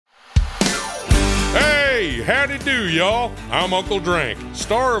howdy do, y'all. I'm Uncle Drank,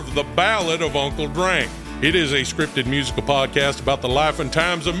 star of The Ballad of Uncle Drank. It is a scripted musical podcast about the life and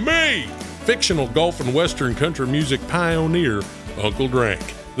times of me, fictional golf and western country music pioneer, Uncle Drank.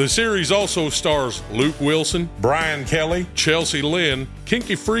 The series also stars Luke Wilson, Brian Kelly, Chelsea Lynn,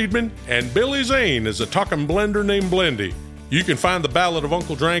 Kinky Friedman, and Billy Zane as a talking blender named Blendy. You can find The Ballad of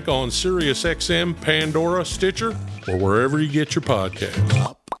Uncle Drank on SiriusXM, Pandora, Stitcher, or wherever you get your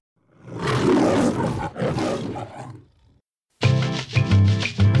podcasts.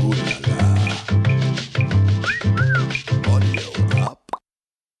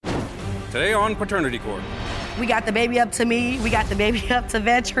 Today on Paternity Court. We got the baby up to me. We got the baby up to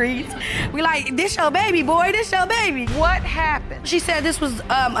Vetries. We like, this your baby, boy. This your baby. What happened? She said this was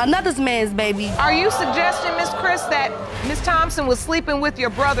another man's baby. Are you suggesting, Miss Chris, that Miss Thompson was sleeping with your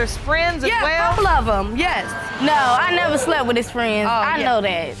brother's friends as well? Yeah, a couple of them, yes. No, I never slept with his friends. I know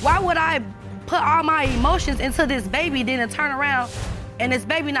that. Why would I put all my emotions into this baby, then turn around and this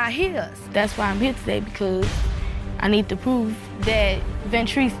baby not his? That's why I'm here today, because I need to prove that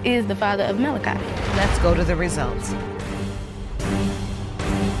Ventrice is the father of Malachi. Let's go to the results.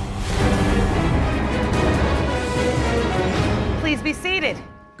 Please be seated.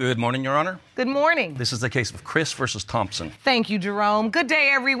 Good morning, Your Honor. Good morning. This is the case of Chris versus Thompson. Thank you, Jerome. Good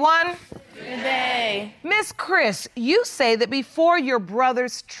day, everyone. Good day. Miss Chris, you say that before your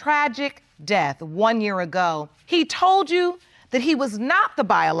brother's tragic death 1 year ago, he told you that he was not the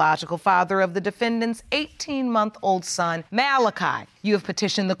biological father of the defendant's 18-month-old son, Malachi. You have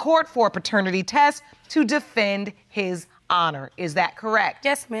petitioned the court for a paternity test to defend his honor. Is that correct?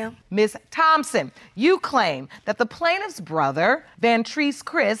 Yes, ma'am. Ms. Thompson, you claim that the plaintiff's brother, Ventrice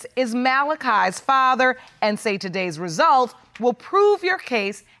Chris, is Malachi's father, and say today's results will prove your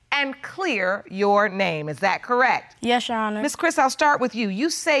case and clear your name. Is that correct? Yes, Your Honor. Ms. Chris, I'll start with you. You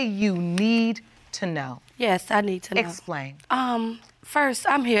say you need to know. Yes, I need to know. Explain. First,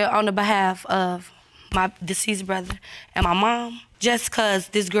 I'm here on the behalf of my deceased brother and my mom, just because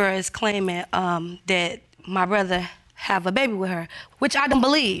this girl is claiming that my brother have a baby with her, which I don't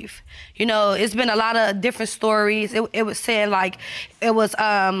believe. You know, it's been a lot of different stories. It was saying like it was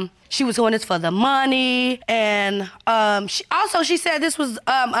she was doing this for the money, and she said this was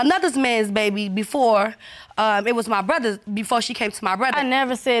another man's baby before. It was my brother's before she came to my brother. I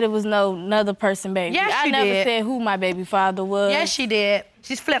never said it was no another person baby. Yes, I she never did. said who my baby father was. Yes, she did.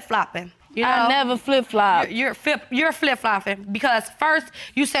 She's flip-flopping. You know? I never flip-flopped. You're flip-flopping because first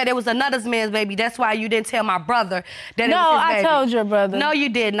you said it was another man's baby. That's why you didn't tell my brother that it was his baby. No, I told your brother. No, you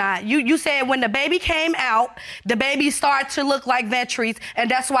did not. You said when the baby came out, the baby started to look like Ventrice,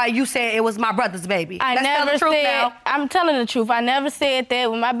 and that's why you said it was my brother's baby. I never said. Now. I'm telling the truth. I never said that.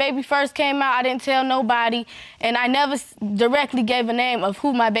 When my baby first came out, I didn't tell nobody, and I never directly gave a name of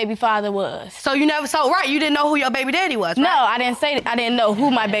who my baby father was. So you didn't know who your baby daddy was, right? No, I didn't say that. I didn't know who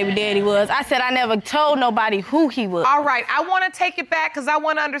my baby daddy was. I said I never told nobody who he was. All right, I want to take it back because I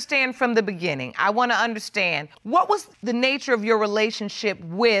want to understand from the beginning. I want to understand what was the nature of your relationship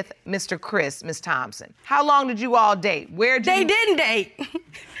with Mr. Chris, Miss Thompson? How long did you all date? They didn't date.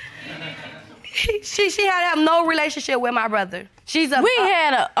 She had to have no relationship with my brother. We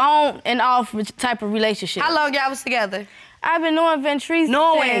had an on and off type of relationship. How long y'all was together? I've been knowing Ventrice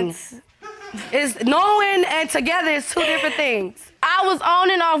since. It's knowing and together is two different things. I was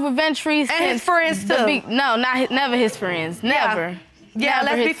on and off with Ventrice and his friends too. Never his friends. Never. Yeah,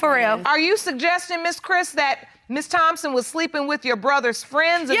 let's be for real. Are you suggesting, Miss Chris, that Miss Thompson was sleeping with your brother's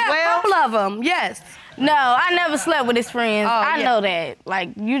friends as well? Yeah, a couple of them, yes. No, I never slept with his friends. I know that.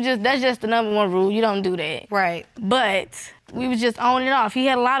 Like, that's just the number one rule. You don't do that. Right. But we was just on and off. He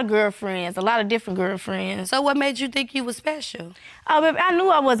had a lot of girlfriends, a lot of different girlfriends. So what made you think you was special? Oh, baby, I knew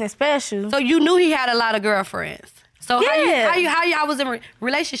I wasn't special. So you knew he had a lot of girlfriends? So yeah. how y'all was in a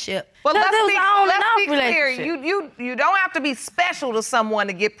relationship? Well, let's be clear. relationship. You don't have to be special to someone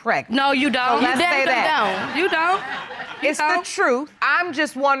to get pregnant. No, you don't. So let's say that. You don't. It's the truth. I'm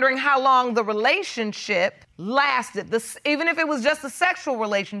just wondering how long the relationship lasted. Even if it was just a sexual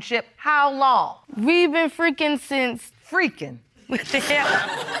relationship, how long? We've been freaking since... Freaking? What the hell?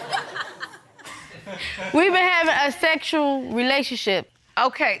 We've been having a sexual relationship.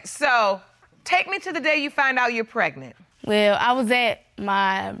 Okay, so take me to the day you find out you're pregnant. Well, I was at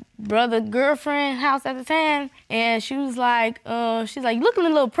my brother's girlfriend's house at the time, and she was like, you looking a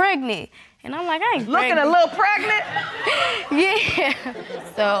little pregnant. And I'm like, I ain't looking pregnant. a little pregnant? Yeah.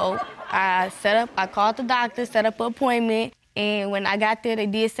 So I called the doctor, set up an appointment, and when I got there, they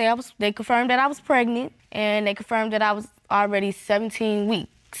did say they confirmed that I was pregnant, and they confirmed that I was already 17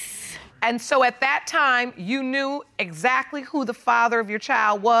 weeks. And so at that time, you knew exactly who the father of your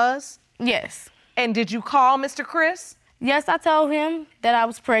child was? Yes. And did you call Mr. Chris? Yes, I told him that I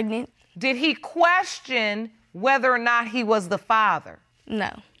was pregnant. Did he question whether or not he was the father? No.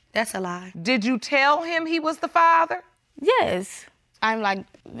 That's a lie. Did you tell him he was the father? Yes. I'm like,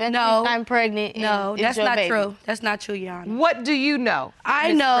 No. I'm pregnant. No, and it's that's your not baby. true. That's not true, Your Honor. What do you know? I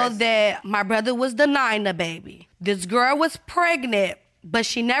Ms. know Chris? that my brother was denying the baby. This girl was pregnant, but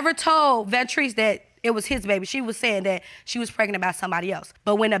she never told Ventrice that it was his baby. She was saying that she was pregnant by somebody else.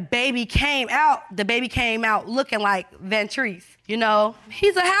 But when the baby came out looking like Ventrice, you know?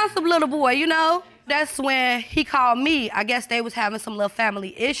 He's a handsome little boy, you know? That's when he called me. I guess they was having some little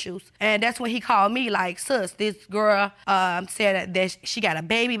family issues. And that's when he called me like, sis, this girl said that she got a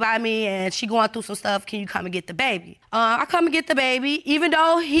baby by me and she going through some stuff. Can you come and get the baby? I come and get the baby, even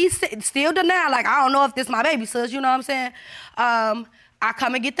though he still denied, like, I don't know if this my baby, sis, you know what I'm saying? I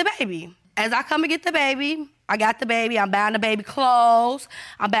come and get the baby. As I come and get the baby, I got the baby. I'm buying the baby clothes.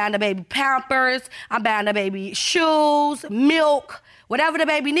 I'm buying the baby Pampers. I'm buying the baby shoes, milk, whatever the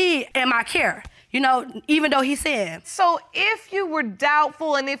baby need in my care. You know, even though he's saying. So if you were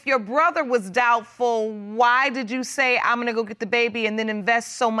doubtful and if your brother was doubtful, why did you say, I'm gonna go get the baby and then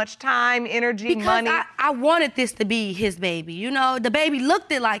invest so much time, energy, money? Because I wanted this to be his baby. You know, the baby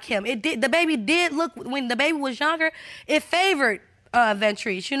looked it like him. It did. The baby did look, when the baby was younger, it favored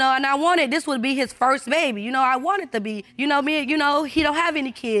Ventrice, you know, and I wanted this would be his first baby. You know, I wanted to be, you know, me, you know, he don't have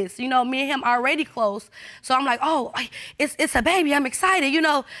any kids. You know, me and him already close. So I'm like, oh, it's a baby. I'm excited. You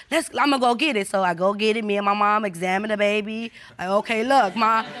know, I'm gonna go get it. So I go get it. Me and my mom examine the baby. Like, okay, look,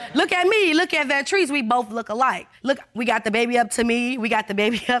 Ma, look at me. Look at Ventrice. We both look alike. Look, we got the baby up to me. We got the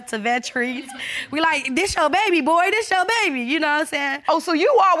baby up to Ventrice. We like, this your baby, boy. This your baby. You know what I'm saying? Oh, so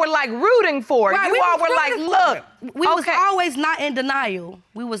you all were like rooting for it. Right, You all were like, look. We was always not in denial.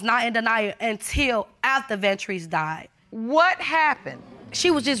 We was not in denial until after Ventrice died. What happened?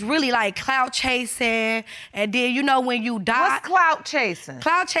 She was just really like clout chasing, and then you know when you die. What's clout chasing?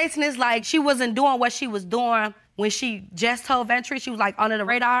 Clout chasing is like she wasn't doing what she was doing when she just told Ventrice. She was like under the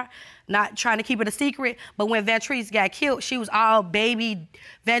radar, not trying to keep it a secret. But when Ventrice got killed, she was all baby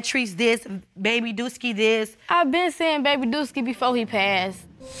Ventrice this, baby Dusky this. I've been saying baby Dusky before he passed.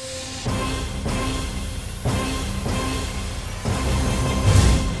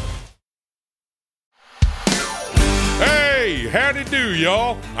 Hey, howdy do,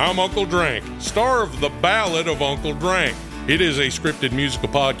 y'all. I'm Uncle Drank, star of The Ballad of Uncle Drank. It is a scripted musical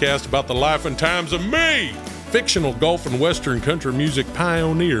podcast about the life and times of me, fictional Gulf and Western country music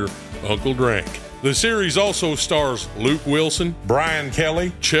pioneer, Uncle Drank. The series also stars Luke Wilson, Brian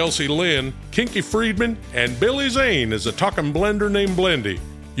Kelly, Chelsea Lynn, Kinky Friedman, and Billy Zane as a talking blender named Blendy.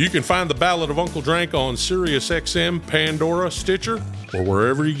 You can find The Ballad of Uncle Drank on SiriusXM, Pandora, Stitcher, or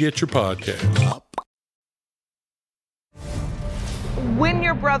wherever you get your podcasts. When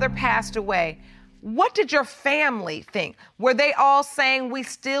your brother passed away, what did your family think? Were they all saying, we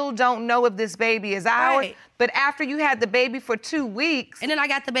still don't know if this baby is ours? Right. But after you had the baby for 2 weeks. And then I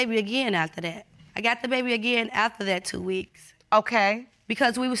got the baby again after that. I got the baby again after that 2 weeks. Okay.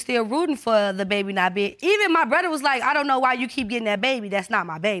 Because we were still rooting for the baby not being. Even my brother was like, I don't know why you keep getting that baby. That's not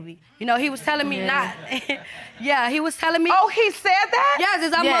my baby. You know, he was telling me not. Yeah, he was telling me. Oh, he said that? Yes,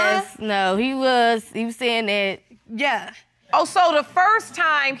 is that Yes, mine? no, he was saying that. Yeah. Oh, so the first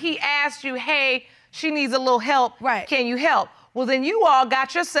time he asked you, hey, she needs a little help. Right. Can you help? Well, then you all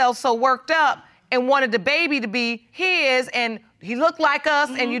got yourselves so worked up and wanted the baby to be his, and he looked like us,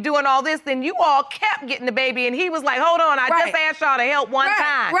 and you're doing all this, then you all kept getting the baby, and he was like, hold on, I just asked y'all to help one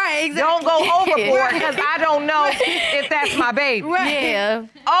time. Right, exactly. Don't go overboard, because I don't know if that's my baby. Right. Yeah.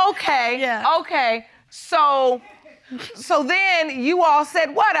 Okay. Yeah. Okay. So then you all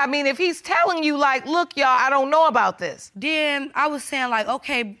said what? I mean, if he's telling you like, look, y'all, I don't know about this. Then I was saying like,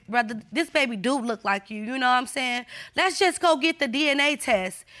 okay, brother, this baby do look like you. You know what I'm saying? Let's just go get the DNA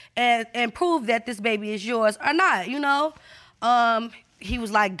test and prove that this baby is yours or not, you know? He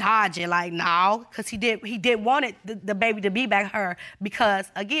was like dodging, like no, because he didn't want the baby to be back her because,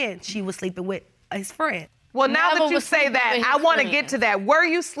 again, she was sleeping with his friend. Well, now Never that you was say sleeping that, with I his want to friend. get to that. Were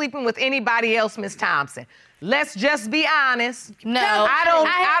you sleeping with anybody else, Miss Thompson? Let's just be honest. No. I don't,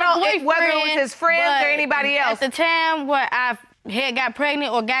 had a whether it was boyfriend, his friends or but anybody else. At the time where I had got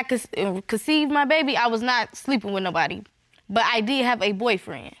pregnant or got conceived my baby, I was not sleeping with nobody. But I did have a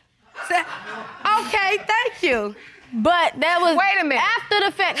boyfriend. Okay, thank you. But that was Wait a minute. after the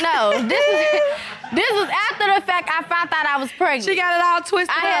fact. No, this was after the fact I found out I was pregnant. She got it all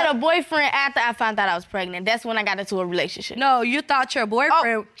twisted I had up. a boyfriend after I found out I was pregnant. That's when I got into a relationship. No, you thought your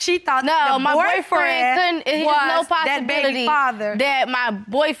boyfriend. She thought No, the my boyfriend couldn't. It was was no that baby possibility father. that my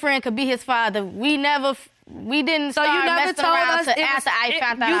boyfriend could be his father. We never we didn't So you start never messing told around us till it was- after I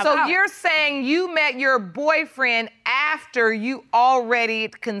found out So about you're saying you met your boyfriend after you already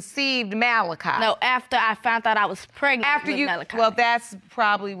conceived Malachi? No, after I found out I was pregnant After with you, Malachi. well, that's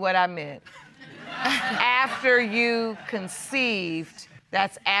probably what I meant. After you conceived,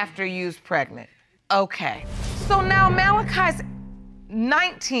 that's after you was pregnant. Okay. So now Malachi's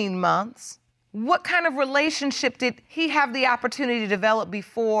 19 months. What kind of relationship did he have the opportunity to develop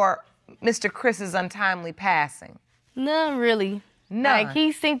before Mr. Chris's untimely passing? None really. None. Like,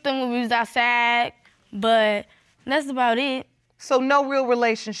 he synced them when we was outside, but that's about it. So no real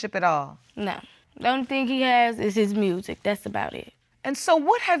relationship at all? No. The only thing he has is his music. That's about it. And so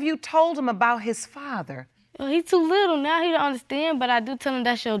what have you told him about his father? Well, he's too little now. He don't understand, but I do tell him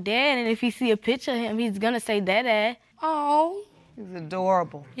that's your dad, and if he see a picture of him, he's gonna say Dad. Oh, He's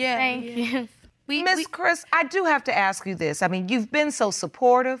adorable. yeah. Thank you. Miss Chris, I do have to ask you this. I mean, you've been so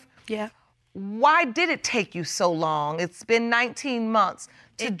supportive. Yeah. Why did it take you so long? It's been 19 months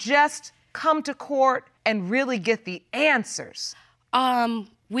to just come to court and really get the answers.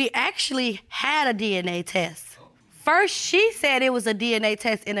 We actually had a DNA test. First, she said it was a DNA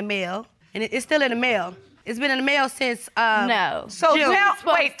test in the mail, and it's still in the mail. It's been in the mail since No. So June.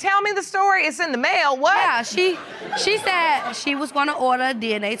 tell me the story. It's in the mail. What? Yeah, she said she was gonna order a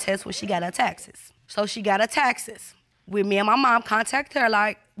DNA test when she got her taxes. So she got her taxes. Me and my mom contacted her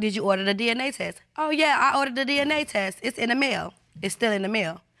like, did you order the DNA test? Oh yeah, I ordered the DNA test. It's in the mail. It's still in the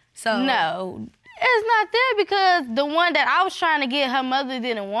mail. So No. It's not there because the one that I was trying to get her mother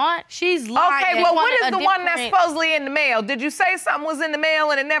didn't want. she's lying. Okay, well, what wanted is a the one that's different- supposedly in the mail? Did you say something was in the mail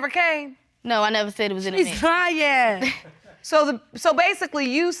and it never came? No, I never said it was in the She's mail. lying. So basically,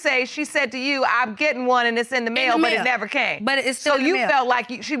 she said to you, "I'm getting one and it's in the mail, but it mail. never came." But it's still so in the you mail. felt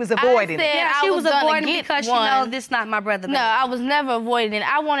like she was avoiding said- it. Yeah, I she was was gonna avoiding get because she one. knows this not my brother. No, I was never avoiding it.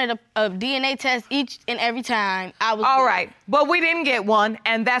 I wanted a DNA test each and every time I was. All right, but we didn't get one,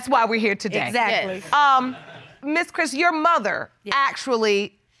 and that's why we're here today. Exactly. Yes. Miss Chris, your mother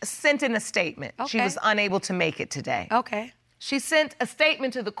actually sent in a statement. She Okay. was unable to make it today. Okay. She sent a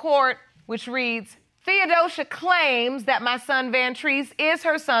statement to the court which reads, Theodosia claims that my son Vantrese is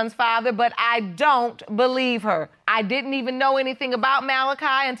her son's father, but I don't believe her. I didn't even know anything about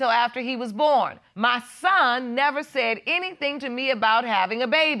Malachi until after he was born. My son never said anything to me about having a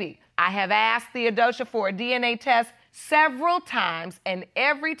baby. I have asked Theodosia for a DNA test several times, and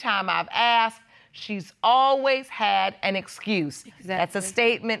every time I've asked, she's always had an excuse. Exactly. That's a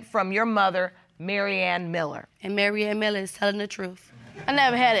statement from your mother, Marianne Miller. And Marianne Miller is telling the truth. I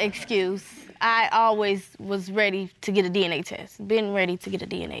never had an excuse. I always was ready to get a DNA test. Been ready to get a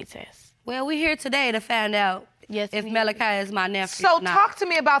DNA test. Well, we're here today to find out if we- Malachi is my nephew. So or not. talk to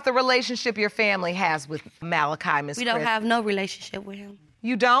me about the relationship your family has with Malachi, Miss We don't Chris. have no relationship with him.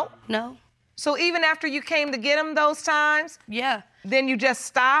 You don't? No. So even after you came to get him those times, Yeah. then you just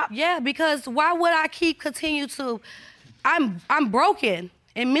stopped? Yeah, because why would I continue to? I'm broken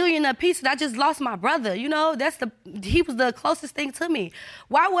in million of pieces. I just lost my brother. You know, he was the closest thing to me.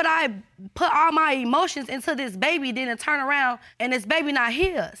 Why would I put all my emotions into this baby, then turn around and this baby not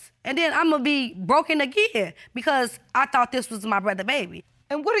his? And then I'm gonna be broken again because I thought this was my brother baby.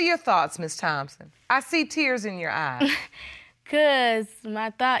 And what are your thoughts, Miss Thompson? I see tears in your eyes. Cause my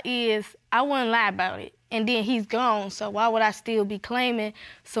thought is I wouldn't lie about it. And then he's gone, so why would I still be claiming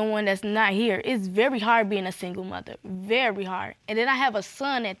someone that's not here? It's very hard being a single mother, very hard. And then I have a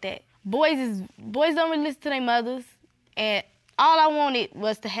son at that. Boys don't really listen to their mothers, and all I wanted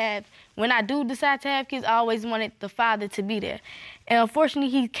was to have, when I do decide to have kids, I always wanted the father to be there. And unfortunately,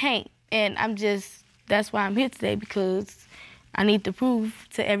 he can't. And that's why I'm here today, because I need to prove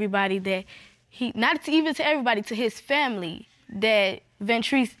to everybody that not even to everybody, to his family, that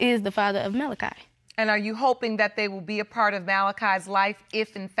Vantrese is the father of Malachi. And are you hoping that they will be a part of Malachi's life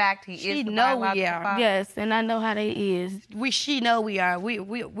if, in fact, he is the know we biological are. father? Yes, and I know how they is. She know we are.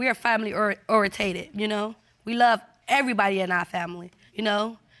 We're family orientated, you know? We love everybody in our family, you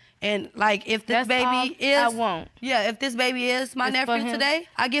know? And like if this That's baby all is I want. Yeah, if this baby is my It's for nephew him. today,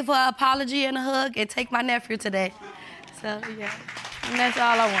 I give her an apology and a hug and take my nephew today. So yeah. And that's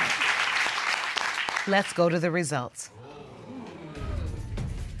all I want. Let's go to the results.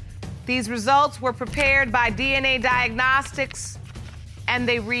 These results were prepared by DNA Diagnostics, and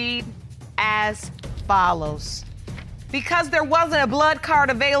they read as follows. Because there wasn't a blood card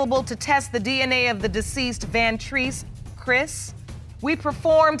available to test the DNA of the deceased Vantrese, Chris, we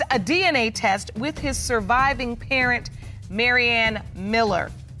performed a DNA test with his surviving parent, Marianne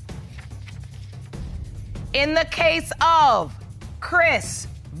Miller. In the case of Chris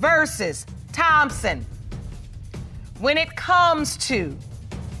versus Thompson, when it comes to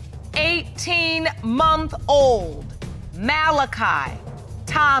 18-month-old Malachi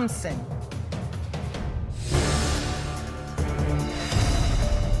Thompson.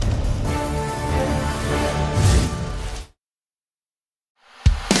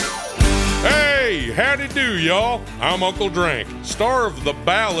 Hey, howdy do, y'all. I'm Uncle Drank, star of The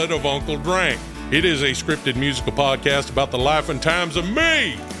Ballad of Uncle Drank. It is a scripted musical podcast about the life and times of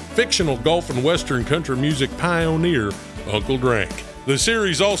me, fictional golf and western country music pioneer, Uncle Drank. The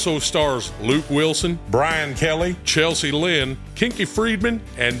series also stars Luke Wilson, Brian Kelly, Chelsea Lynn, Kinky Friedman,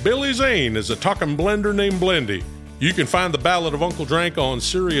 and Billy Zane as a talking blender named Blendy. You can find The Ballad of Uncle Drank on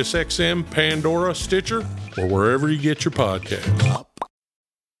SiriusXM, Pandora, Stitcher, or wherever you get your podcasts.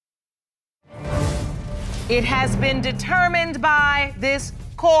 It has been determined by this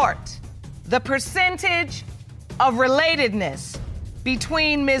court the percentage of relatedness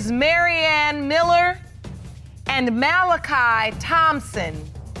between Ms. Marianne Miller and Malachi Thompson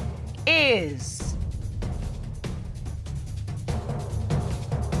is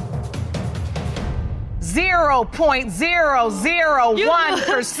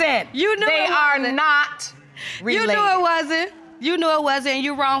 0.001%. You knew they it are wasn't. not related. You knew it wasn't. You knew it wasn't, and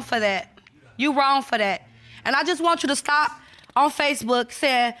you're wrong for that. You wrong for that. And I just want you to stop on Facebook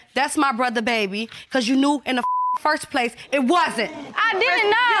saying, that's my brother, baby, because you knew in the first place it wasn't. I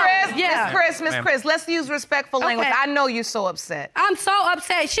didn't know. Miss Chris, let's use respectful language. Okay. I know you're so upset. I'm so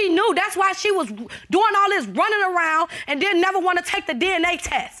upset. She knew. That's why she was doing all this running around and didn't never want to take the DNA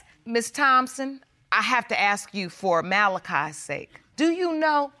test. Miss Thompson, I have to ask you for Malachi's sake. Do you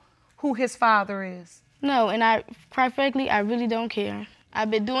know who his father is? No, and quite frankly, I really don't care.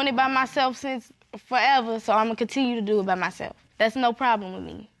 I've been doing it by myself since forever, so I'm gonna continue to do it by myself. That's no problem with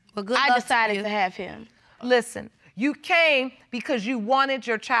me. Well, good I luck decided to you. to have him. Listen, you came because you wanted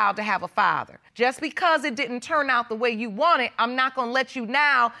your child to have a father. Just because it didn't turn out the way you wanted, I'm not gonna let you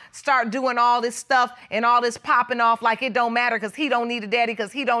now start doing all this stuff and all this popping off like it don't matter because he don't need a daddy,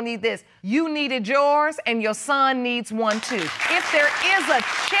 because he don't need this. You needed yours and your son needs one too. If there is a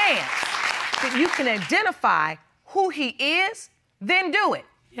chance that you can identify who he is, then do it.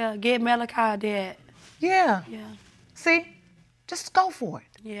 Yeah, get Malachi a dad. Yeah. Yeah, See? Just go for it.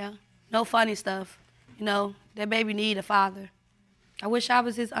 yeah. No funny stuff. You know, that baby need a father. I wish I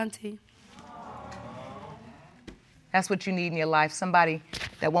was his auntie. That's what you need in your life, somebody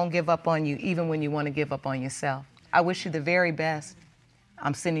that won't give up on you even when you want to give up on yourself. I wish you the very best.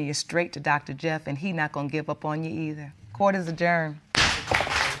 I'm sending you straight to Dr. Jeff, and he's not going to give up on you either. Court is adjourned.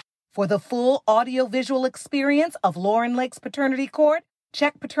 For the full audio-visual experience of Lauren Lake's Paternity Court,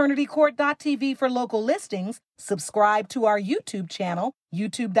 check paternitycourt.tv for local listings, subscribe to our YouTube channel,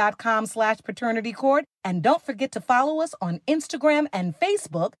 youtube.com/paternitycourt, and don't forget to follow us on Instagram and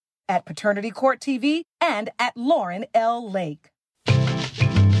Facebook at Paternity Court TV and at Lauren L. Lake.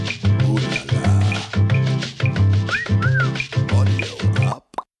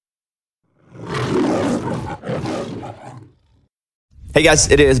 Hey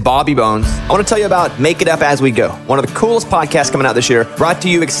guys, it is Bobby Bones. I want to tell you about Make It Up As We Go, one of the coolest podcasts coming out this year, brought to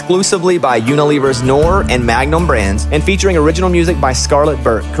you exclusively by Unilever's Knorr and Magnum brands, and featuring original music by Scarlett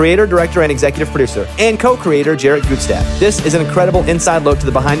Burke, creator, director, and executive producer, and co-creator Jarrett Gutstadt. This is an incredible inside look to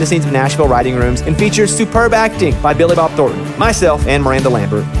the behind the scenes of Nashville writing rooms and features superb acting by Billy Bob Thornton, myself, and Miranda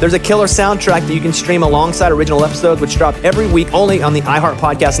Lambert. There's a killer soundtrack that you can stream alongside original episodes, which drop every week only on the iHeart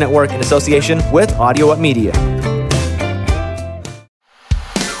Podcast Network in association with Audio Up Media.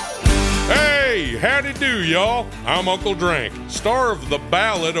 Howdy do, y'all. I'm Uncle Drank, star of The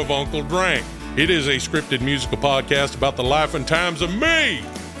Ballad of Uncle Drank. It is a scripted musical podcast about the life and times of me,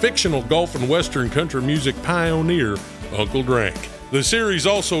 fictional golf and western country music pioneer, Uncle Drank. The series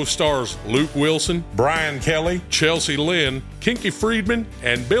also stars Luke Wilson, Brian Kelly, Chelsea Lynn, Kinky Friedman,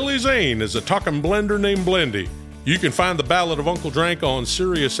 and Billy Zane as a talking blender named Blendy. You can find The Ballad of Uncle Drank on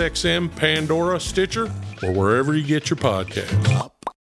SiriusXM, Pandora, Stitcher, or wherever you get your podcasts.